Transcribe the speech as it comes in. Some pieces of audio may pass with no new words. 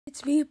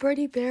It's me,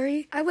 Bernie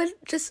Berry. I would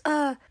just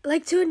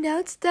like to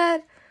announce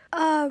that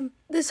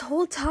this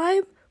whole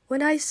time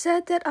when I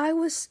said that I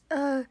was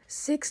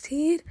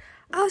 16,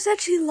 I was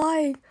actually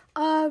lying.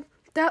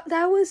 That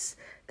was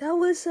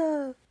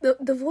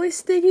the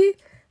voice thingy.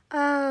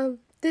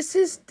 This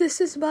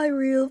is my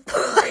real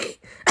voice.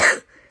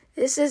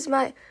 This is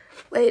my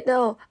wait,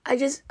 no. I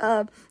just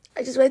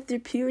went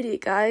through puberty,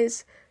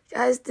 guys.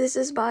 Guys, this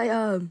is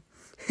my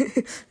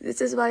this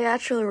is my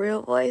actual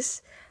real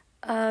voice.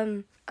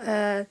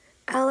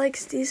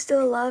 Alex, do you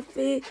still love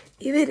me,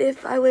 even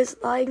if I was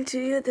lying to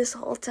you this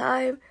whole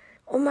time?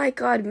 Oh my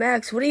god,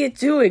 Max, what are you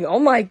doing? Oh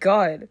my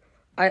god,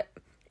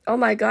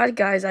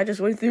 guys, I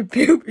just went through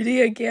puberty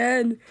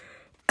again.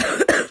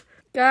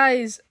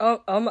 Guys, yeah,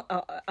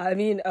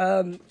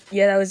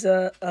 that was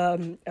a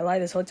lie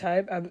this whole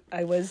time.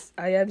 I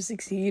am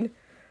 16.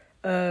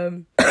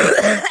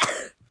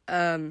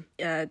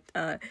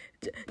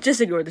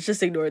 Just ignore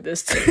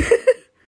this.